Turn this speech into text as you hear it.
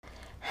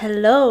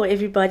Hello,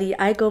 everybody.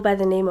 I go by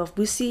the name of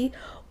Busi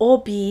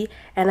or B,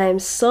 and I am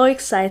so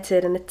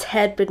excited and a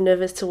tad bit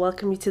nervous to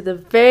welcome you to the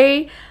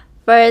very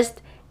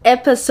first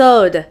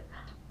episode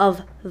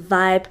of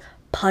Vybe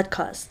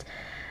podcast.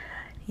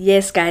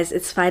 Yes, guys,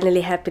 it's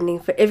finally happening.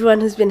 For everyone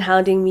who's been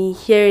hounding me,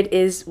 here it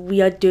is. We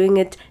are doing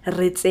it.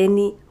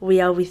 Ritseni. We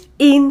are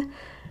within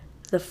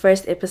the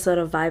first episode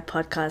of Vybe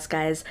podcast,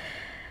 guys.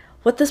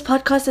 What this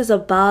podcast is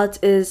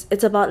about is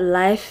it's about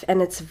life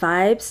and its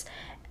vibes,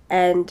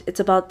 and it's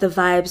about the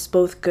vibes,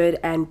 both good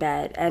and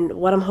bad. And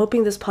what I'm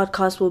hoping this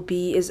podcast will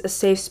be is a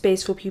safe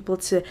space for people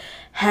to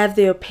have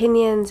their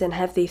opinions and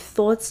have their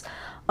thoughts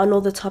on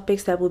all the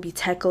topics that will be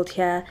tackled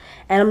here.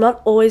 And I'm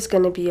not always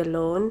going to be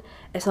alone.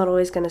 It's not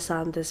always going to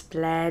sound this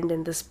bland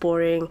and this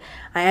boring.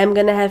 I am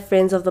going to have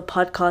friends of the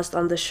podcast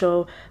on the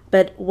show,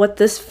 but what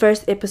this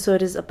first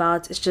episode is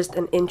about is just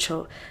an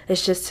intro.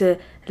 It's just to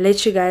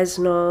let you guys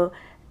know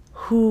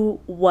who,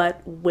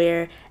 what,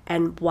 where,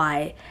 and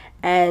why.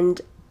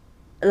 And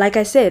like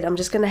I said, I'm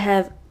just going to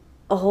have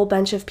a whole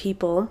bunch of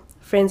people,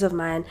 friends of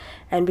mine,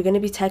 and we're going to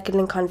be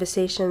tackling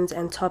conversations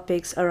and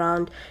topics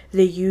around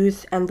the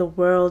youth and the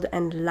world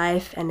and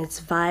life and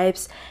its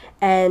vibes.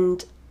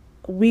 And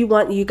we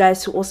want you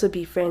guys to also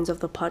be friends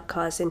of the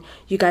podcast, and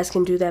you guys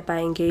can do that by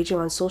engaging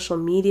on social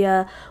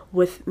media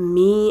with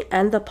me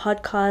and the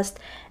podcast.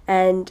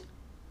 And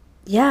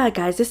yeah,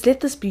 guys, just let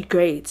this be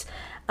great.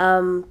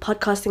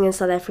 Podcasting in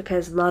South Africa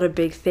is not a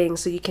big thing,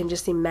 so you can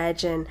just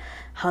imagine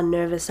how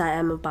nervous I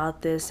am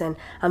about this. And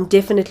I'm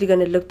definitely going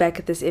to look back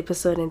at this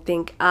episode and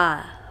think,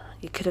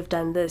 you could have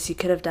done this, you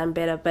could have done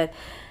better, but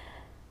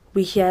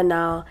we're here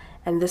now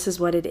and this is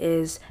what it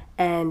is,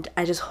 and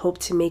I just hope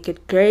to make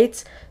it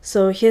great.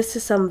 So here's to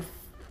some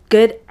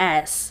good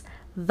ass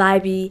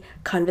vibey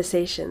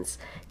conversations.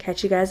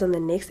 Catch you guys on the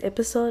next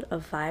episode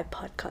of Vibe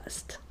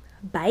Podcast.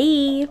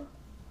 Bye.